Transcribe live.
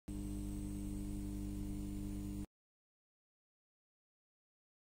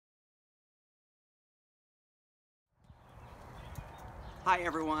Hi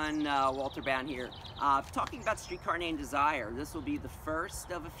everyone, Walter Bowne here. Talking about Streetcar Named Desire. This will be the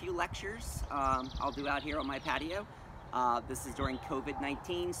first of a few lectures I'll do out here on my patio. This is during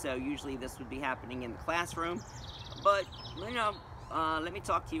COVID-19, so usually this would be happening in the classroom. But, you know, let me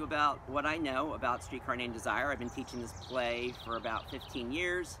talk to you about what I know about Streetcar Named Desire. I've been teaching this play for about 15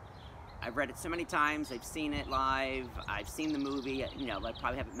 years. I've read it so many times, I've seen it live, I've seen the movie, you know, I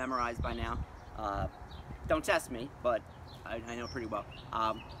probably have it memorized by now. Don't test me, but I know pretty well.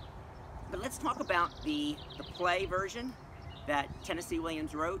 But let's talk about the play version that Tennessee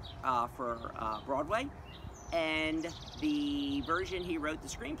Williams wrote for Broadway, and the version he wrote, the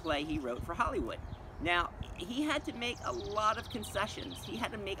screenplay he wrote for Hollywood. Now, he had to make a lot of concessions. He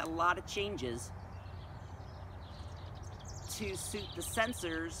had to make a lot of changes to suit the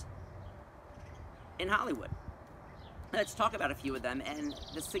censors in Hollywood. Let's talk about a few of them and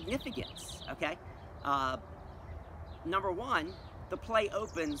the significance, okay? Number one, the play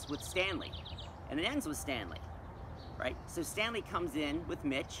opens with Stanley, and it ends with Stanley, right? So Stanley comes in with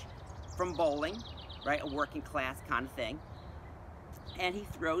Mitch from bowling, right? A working class kind of thing. And he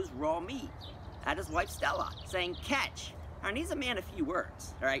throws raw meat at his wife Stella, saying, catch. And he's a man of few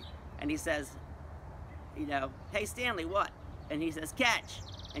words, right? And he says, you know, hey Stanley, what? And he says, catch.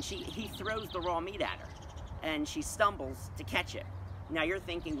 And he throws the raw meat at her, and she stumbles to catch it. Now you're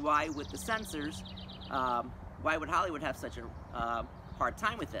thinking, why would the censors, why would Hollywood have such a hard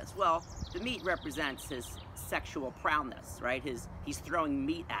time with this? Well, the meat represents his sexual prowess, right? He's throwing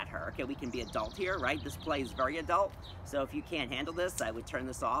meat at her. Okay, we can be adult here, right? This play is very adult, so if you can't handle this, I would turn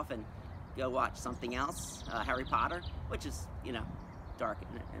this off and go watch something else, Harry Potter, which is, you know, dark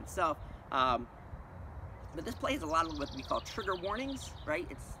in itself. But this play has a lot of what we call trigger warnings, right?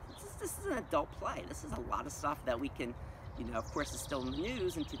 This is an adult play. This is a lot of stuff that we can, you know, of course, it's still in the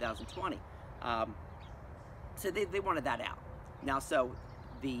news in 2020. So they wanted that out. Now, so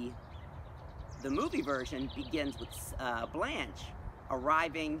the movie version begins with Blanche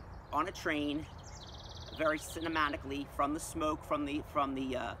arriving on a train, very cinematically, from the smoke from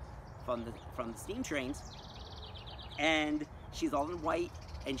the steam trains, and she's all in white,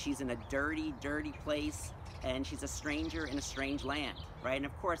 and she's in a dirty, dirty place, and she's a stranger in a strange land, right? And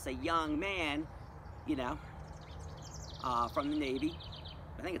of course, a young man, you know, from the Navy,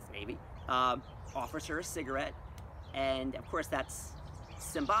 I think it's Navy, offers her a cigarette, and of course that's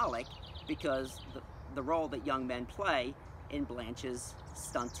symbolic because the role that young men play in Blanche's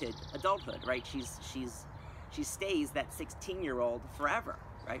stunted adulthood, right? She stays that 16-year-old forever,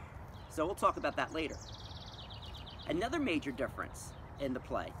 right? So we'll talk about that later. Another major difference in the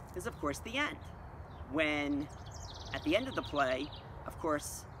play is, of course, the end. When, at the end of the play, of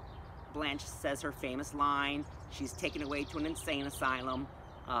course, Blanche says her famous line, she's taken away to an insane asylum,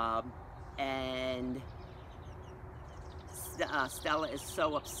 and Stella is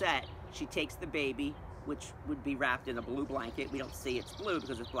so upset, she takes the baby, which would be wrapped in a blue blanket. We don't see it's blue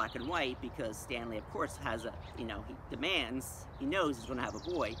because it's black and white, because Stanley, of course, has a, you know, he knows he's going to have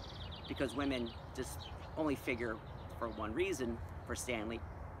a boy, because women just only figure for one reason for Stanley,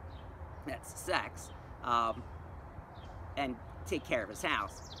 that's sex, and take care of his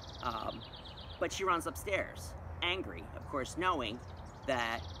house. But she runs upstairs, angry, of course, knowing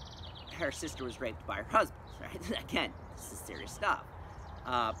that her sister was raped by her husband, right? Again, this is serious stuff.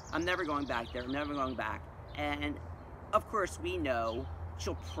 I'm never going back there, I'm never going back. And of course we know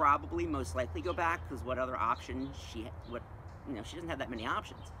she'll probably most likely go back, because what other option she doesn't have that many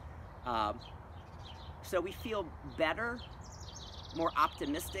options. So we feel better, more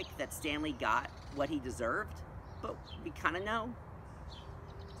optimistic that Stanley got what he deserved, but we kind of know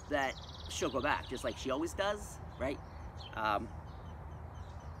that she'll go back, just like she always does, right?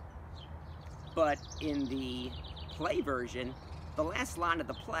 But in the play version, the last line of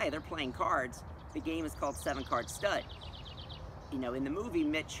the play, they're playing cards. The game is called 7-Card Stud. You know, in the movie,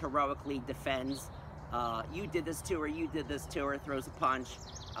 Mitch heroically defends, you did this to her, you did this to her, throws a punch.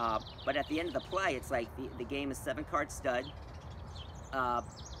 But at the end of the play, it's like the game is 7-Card Stud.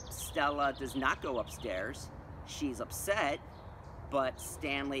 Stella does not go upstairs. She's upset, but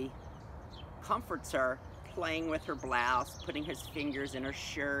Stanley comforts her, playing with her blouse, putting his fingers in her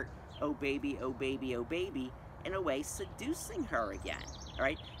shirt, oh baby, oh baby, oh baby, in a way seducing her again,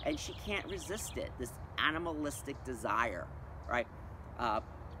 right? And she can't resist it, this animalistic desire, right?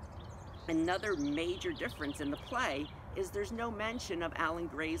 Another major difference in the play is there's no mention of Alan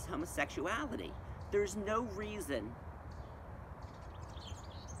Gray's homosexuality. There's no reason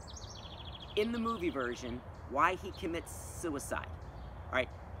in the movie version why he commits suicide, right?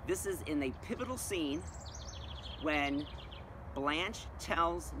 This is in a pivotal scene when Blanche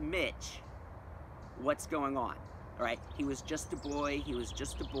tells Mitch what's going on. All right, he was just a boy. He was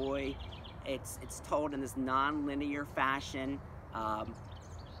just a boy. It's told in this non-linear fashion,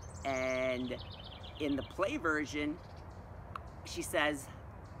 and in the play version, she says,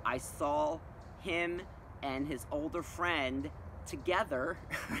 "I saw him and his older friend together,"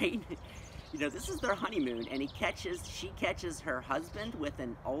 right? You know, this is their honeymoon, and she catches her husband with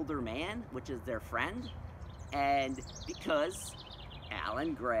an older man, which is their friend, and because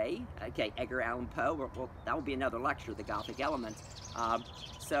Alan Gray, okay, Edgar Allan Poe, well, that will be another lecture, the Gothic element.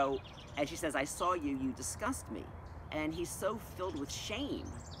 So, and she says, "I saw you, you disgust me." And he's so filled with shame,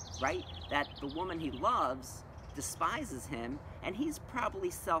 right, that the woman he loves despises him, and he's probably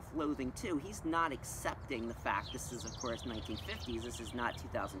self-loathing too. He's not accepting the fact, this is of course 1950s, this is not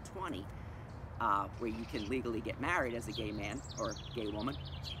 2020, where you can legally get married as a gay man or gay woman,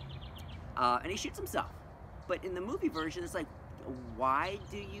 and he shoots himself. But in the movie version, it's like, why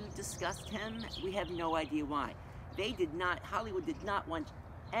do you disgust him? We have no idea why. Hollywood did not want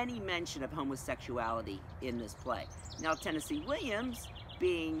any mention of homosexuality in this play. Now, Tennessee Williams,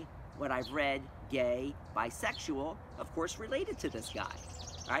 being what I've read, gay, bisexual, of course related to this guy,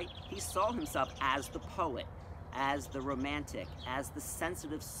 right? He saw himself as the poet, as the romantic, as the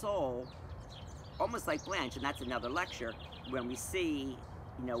sensitive soul, almost like Blanche, and that's another lecture, when we see,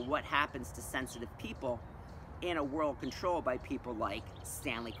 you know, what happens to sensitive people in a world controlled by people like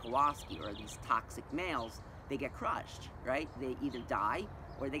Stanley Kowalski or these toxic males. They get crushed, right? They either die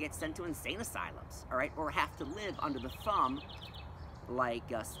or they get sent to insane asylums, all right? Or have to live under the thumb like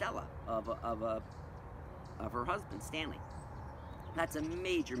Stella of her husband, Stanley. That's a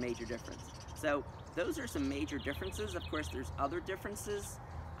major, major difference. So those are some major differences. Of course, there's other differences,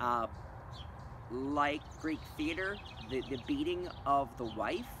 like Greek theater, the beating of the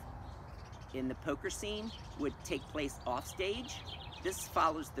wife in the poker scene would take place off stage. This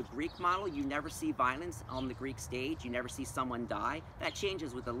follows the Greek model. You never see violence on the Greek stage. You never see someone die. That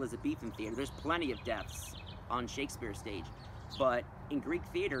changes with Elizabethan theater. There's plenty of deaths on Shakespeare stage. But in Greek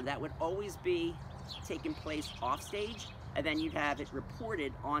theater, that would always be taking place off stage, and then you'd have it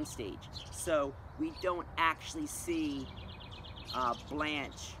reported on stage. So we don't actually see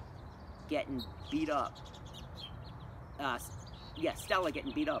Blanche getting beat up. Stella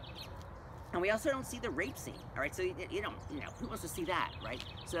getting beat up. And we also don't see the rape scene, all right? So, you know, who wants to see that, right?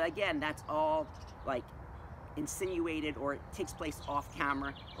 So again, that's all like insinuated, or it takes place off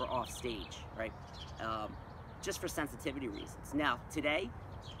camera or off stage, right? Just for sensitivity reasons. Now, today,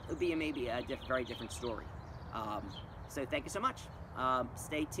 it'll be maybe a very different story. So thank you so much.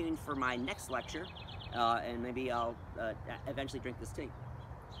 Stay tuned for my next lecture, and maybe I'll eventually drink this tea.